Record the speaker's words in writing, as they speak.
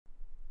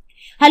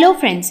Hello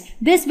friends,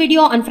 this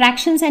video on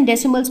fractions and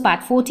decimals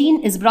part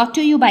 14 is brought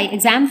to you by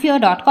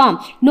examfear.com.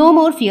 No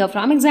more fear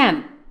from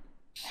exam.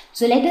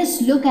 So let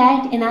us look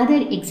at another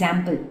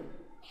example.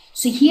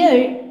 So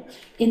here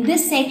in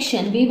this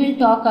section we will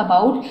talk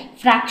about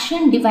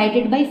fraction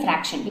divided by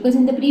fraction, because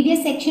in the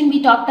previous section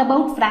we talked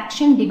about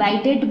fraction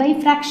divided by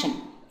fraction.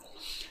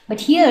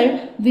 But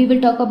here we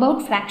will talk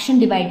about fraction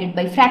divided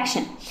by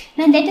fraction.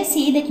 Now let us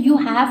say that you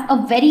have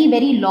a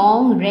very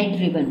long red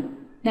ribbon.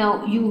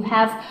 Now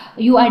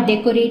you are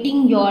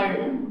decorating your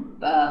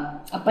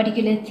a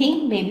particular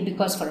thing, maybe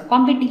because for a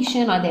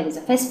competition or there is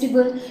a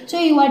festival. So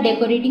you are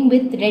decorating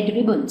with red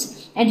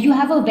ribbons and you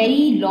have a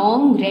very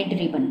long red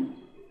ribbon.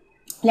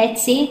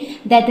 Let's say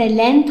that the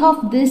length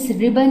of this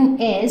ribbon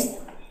is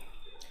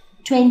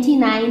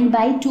 29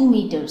 by 2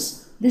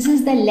 meters. This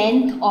is the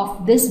length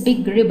of this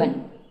big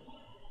ribbon.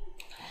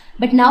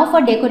 But now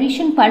for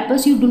decoration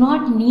purpose, you do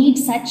not need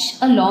such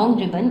a long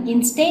ribbon.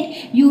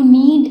 Instead, you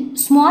need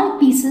small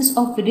pieces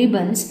of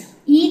ribbons,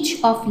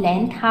 each of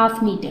length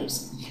half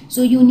meters.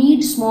 So you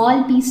need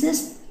small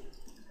pieces.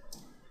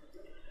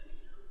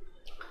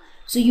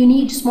 So you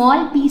need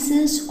small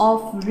pieces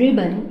of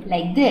ribbon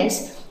like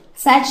this,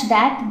 such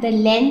that the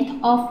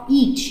length of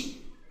each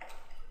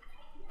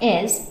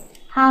is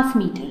half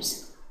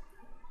meters.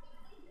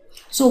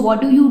 So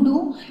what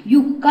do?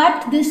 You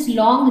cut this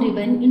long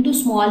ribbon into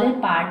smaller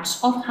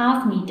parts of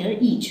half meter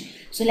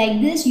each. So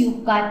like this,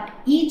 you cut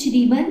each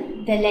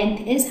ribbon, the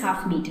length is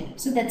half meter.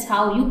 So that's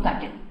how you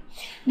cut it.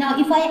 Now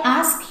if I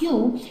ask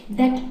you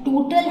that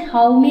total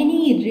how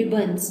many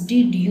ribbons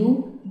did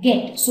you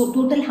get? So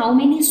total how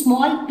many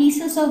small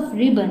pieces of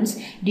ribbons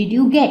did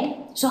you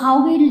get? So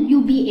how will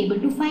you be able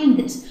to find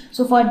this?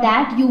 So for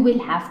that you will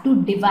have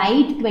to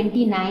divide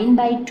 29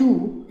 by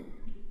 2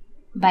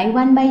 by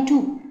 1 by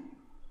 2.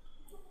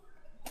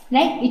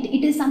 Right?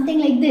 It is something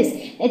like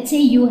this. Let's say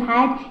you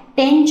had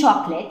 10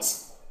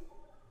 chocolates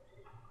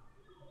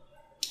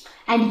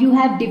and you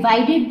have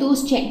divided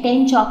those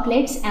 10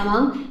 chocolates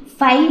among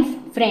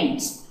 5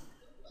 friends.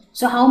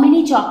 So how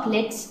many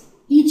chocolates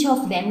each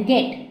of them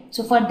get?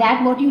 So for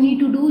that what you need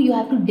to do, you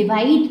have to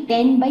divide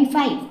 10 by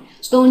 5.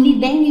 So only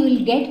then you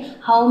will get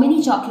how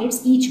many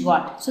chocolates each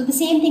got. So the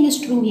same thing is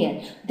true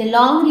here. The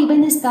long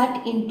ribbon is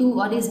cut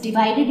into or is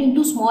divided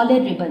into smaller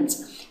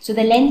ribbons. So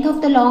the length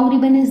of the long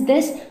ribbon is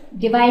this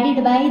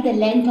divided by the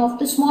length of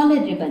the smaller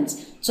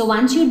ribbons. So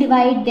once you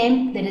divide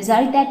them, the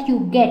result that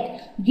you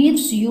get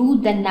gives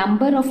you the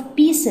number of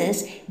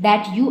pieces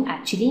that you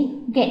actually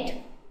get.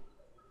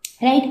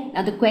 Right?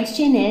 Now the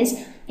question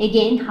is,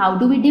 again, how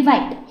do we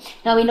divide?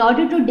 Now in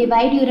order to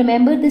divide, you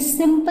remember the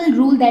simple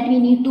rule that we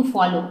need to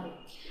follow.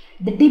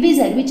 The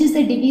divisor, which is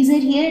the divisor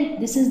here,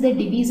 this is the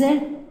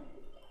divisor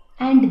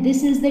and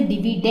this is the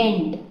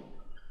dividend.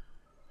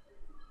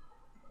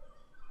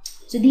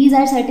 So these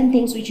are certain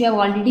things which you have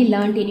already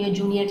learned in your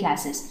junior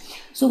classes.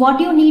 So what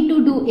you need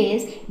to do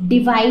is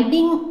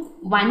dividing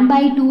 1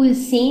 by 2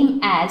 is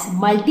same as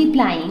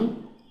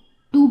multiplying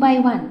 2 by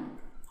 1.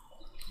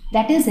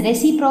 That is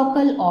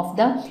reciprocal of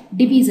the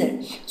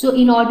divisor. So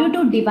in order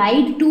to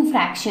divide two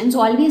fractions,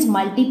 always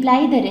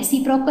multiply the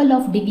reciprocal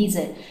of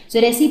divisor.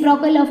 So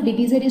reciprocal of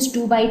divisor is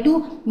 2 by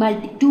 2,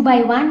 2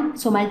 by 1.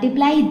 So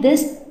multiply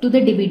this to the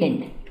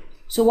dividend.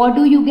 So what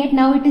do you get?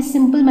 Now it is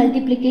simple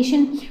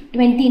multiplication,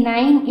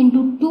 29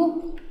 into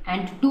 2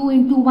 and 2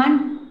 into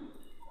 1,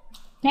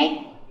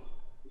 right?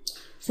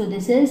 So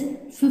this is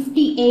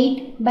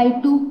 58 by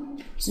 2.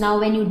 So now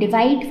when you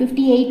divide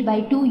 58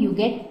 by 2, you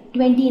get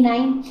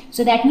 29.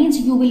 So that means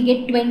you will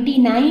get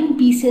 29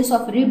 pieces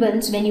of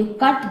ribbons when you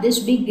cut this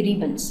big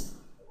ribbons.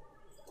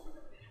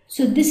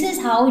 So this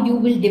is how you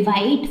will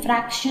divide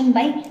fraction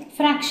by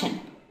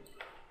fraction.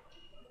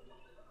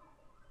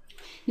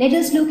 Let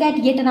us look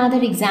at yet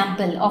another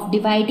example of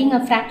dividing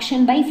a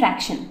fraction by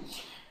fraction.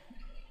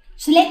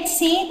 So let's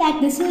say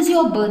that this is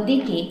your birthday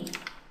cake.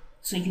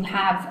 So you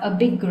have a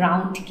big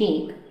round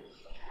cake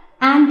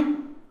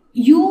and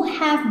you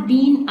have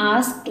been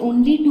asked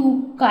only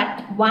to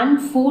cut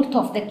 1/4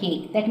 of the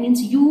cake. That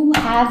means you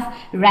have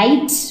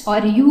rights or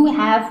you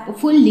have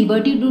full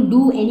liberty to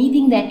do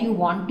anything that you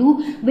want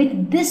to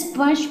with this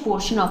much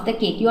portion of the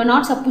cake. You are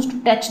not supposed to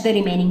touch the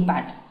remaining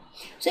part.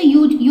 So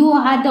you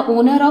are the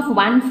owner of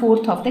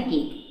 1/4 of the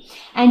cake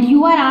and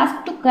you are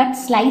asked to cut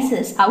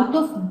slices out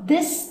of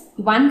this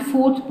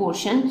 1/4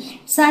 portion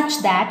such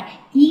that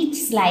each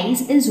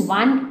slice is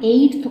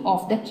 1/8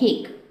 of the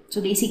cake.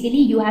 So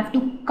basically you have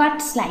to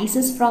cut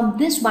slices from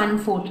this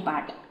 1/4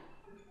 part.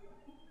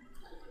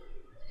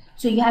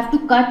 So you have to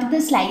cut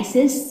the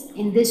slices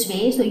in this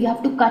way. So you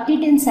have to cut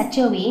it in such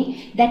a way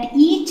that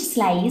each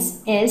slice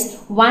is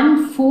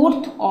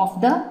 1/4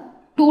 of the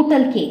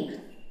total cake,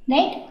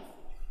 right?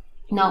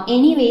 Now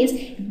anyways,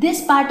 this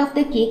part of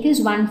the cake is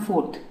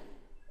 1/4,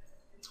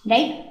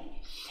 right?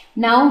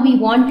 Now we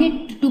want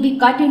it to be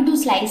cut into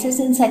slices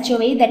in such a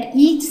way that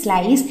each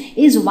slice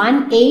is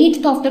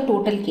 1/8 of the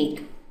total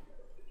cake.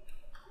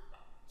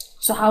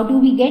 So how do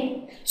we get?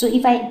 So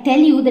if I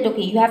tell you that,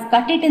 okay, you have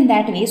cut it in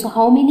that way, so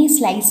how many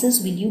slices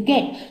will you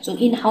get? So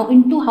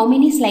into how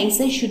many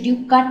slices should you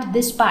cut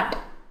this part?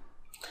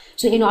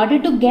 So in order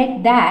to get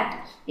that,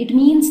 it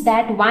means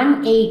that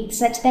 1/8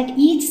 such that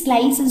each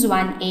slice is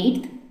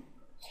 1/8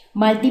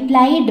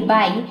 multiplied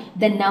by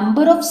the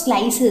number of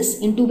slices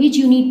into which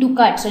you need to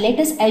cut. So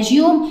let us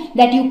assume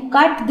that you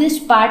cut this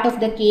part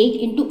of the cake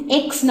into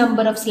X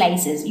number of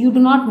slices. You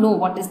do not know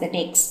what is that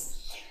X.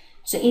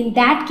 So in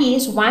that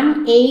case,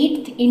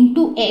 1/8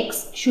 into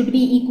X should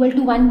be equal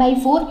to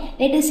 1/4.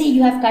 Let us say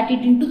you have cut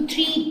it into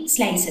 3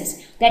 slices.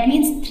 That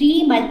means 3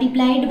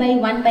 multiplied by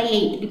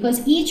 1/8, because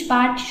each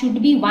part should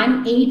be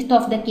 1/8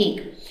 of the cake.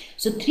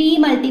 So 3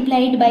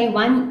 multiplied by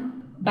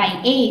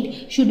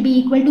 1/8 should be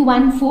equal to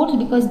 1/4,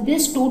 because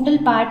this total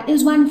part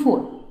is 1/4.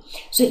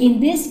 So in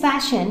this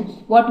fashion,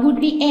 what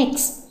would be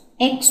X?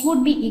 X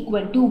would be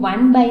equal to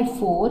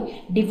 1/4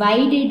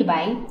 divided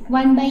by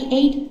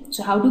 1/8.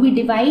 So how do we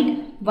divide?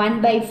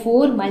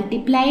 1/4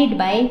 multiplied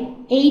by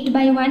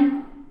 8/1.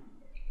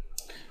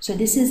 So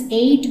this is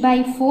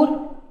 8/4.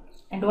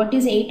 And what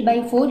is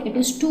 8/4? It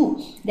is 2.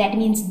 That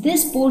means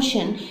this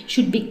portion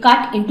should be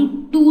cut into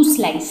 2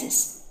 slices.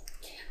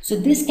 So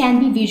this can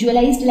be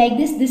visualized like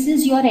this. This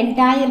is your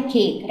entire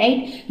cake,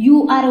 right?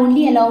 You are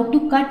only allowed to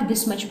cut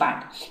this much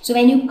part. So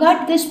when you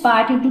cut this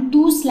part into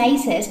 2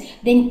 slices,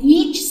 then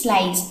each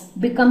slice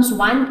becomes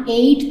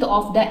 1/8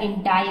 of the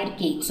entire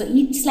cake. So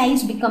each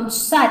slice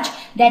becomes such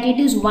that it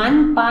is one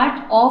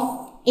part of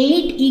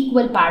 8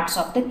 equal parts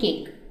of the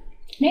cake.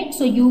 Right?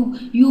 So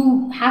you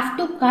have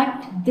to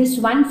cut this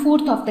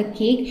 1/4 of the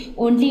cake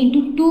only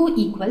into 2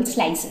 equal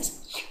slices.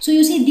 So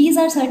you see, these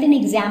are certain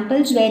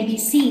examples where we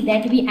see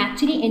that we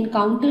actually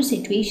encounter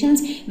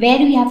situations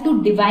where we have to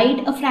divide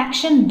a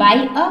fraction by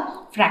a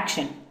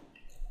fraction.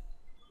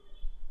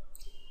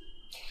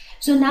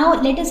 So now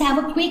let us have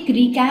a quick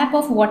recap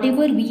of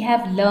whatever we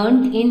have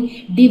learned in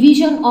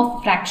division of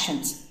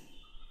fractions.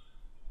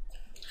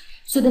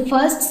 So the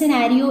first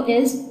scenario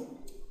is,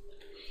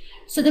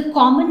 so the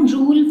common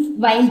rule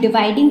while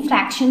dividing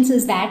fractions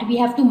is that we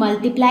have to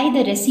multiply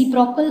the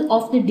reciprocal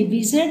of the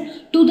divisor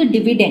to the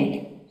dividend.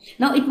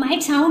 Now it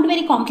might sound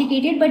very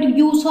complicated, but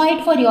you saw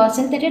it for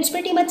yourself that it's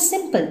pretty much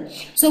simple.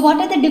 So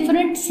what are the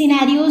different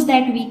scenarios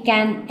that we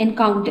can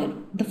encounter?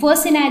 The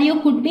first scenario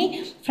could be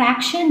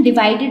fraction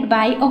divided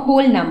by a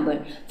whole number.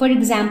 For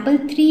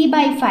example,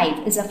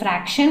 3/5 is a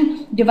fraction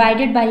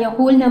divided by a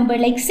whole number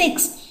like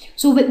 6.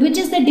 So which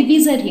is the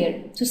divisor here?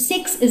 So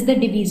 6 is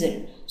the divisor.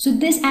 So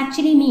this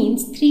actually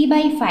means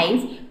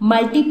 3/5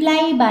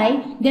 multiply by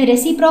the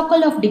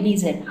reciprocal of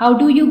divisor. How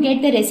do you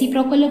get the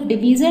reciprocal of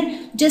divisor?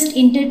 Just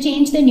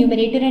interchange the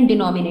numerator and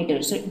denominator.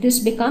 So this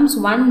becomes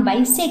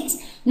 1/6.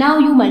 Now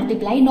you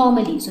multiply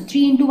normally. So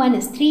 3 into 1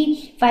 is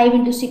 3, 5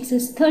 into 6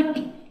 is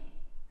 30.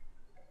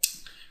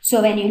 So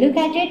when you look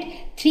at it,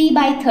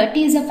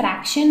 3/30 is a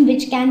fraction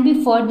which can be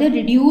further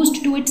reduced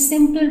to its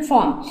simple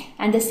form,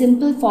 and the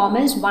simple form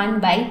is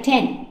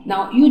 1/10.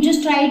 Now you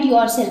just try it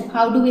yourself.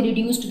 How do we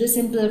reduce to the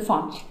simpler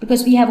form?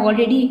 Because we have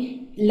already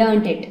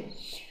learned it.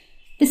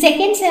 The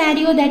second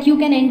scenario that you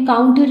can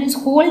encounter is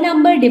whole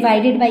number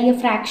divided by a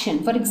fraction.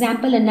 For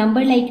example, a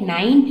number like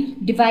 9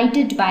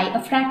 divided by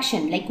a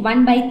fraction like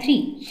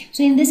 1/3.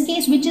 So in this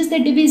case, which is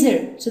the divisor?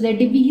 So the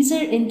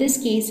divisor in this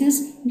case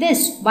is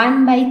this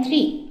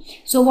 1/3.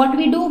 So what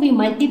we do, we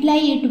multiply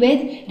it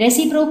with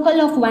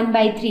reciprocal of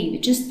 1/3,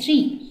 which is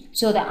 3.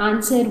 So the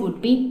answer would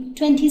be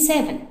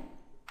 27.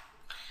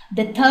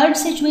 The third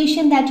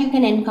situation that you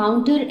can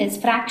encounter is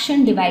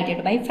fraction divided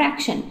by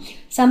fraction.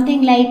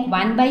 Something like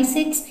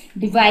 1/6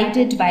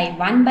 divided by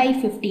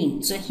 1/15.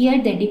 So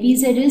here the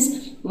divisor is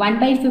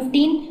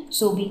 1/15.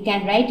 So we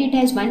can write it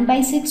as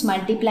 1/6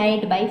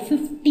 multiplied by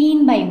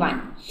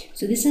 15/1.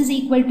 So this is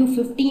equal to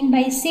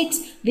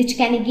 15/6, which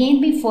can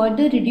again be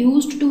further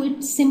reduced to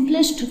its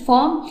simplest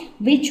form,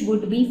 which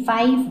would be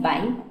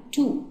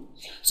 5/2.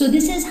 So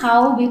this is how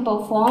we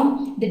perform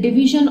the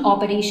division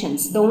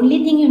operations. The only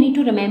thing you need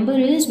to remember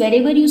is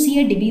wherever you see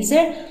a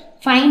divisor,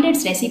 find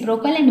its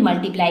reciprocal and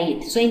multiply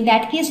it. So in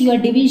that case, your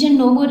division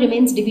no more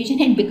remains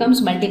division, it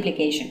becomes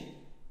multiplication.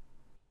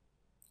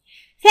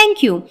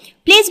 Thank you.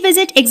 Please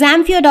visit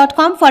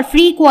examfear.com for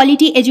free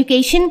quality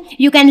education.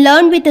 You can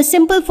learn with a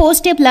simple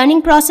 4-step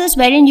learning process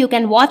wherein you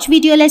can watch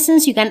video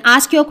lessons, you can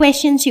ask your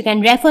questions, you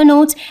can refer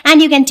notes,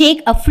 and you can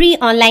take a free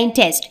online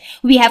test.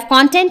 We have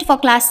content for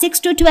class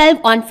 6 to 12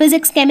 on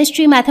physics,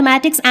 chemistry,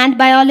 mathematics, and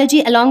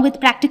biology along with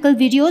practical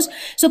videos.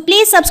 So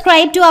please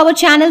subscribe to our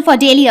channel for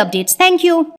daily updates. Thank you.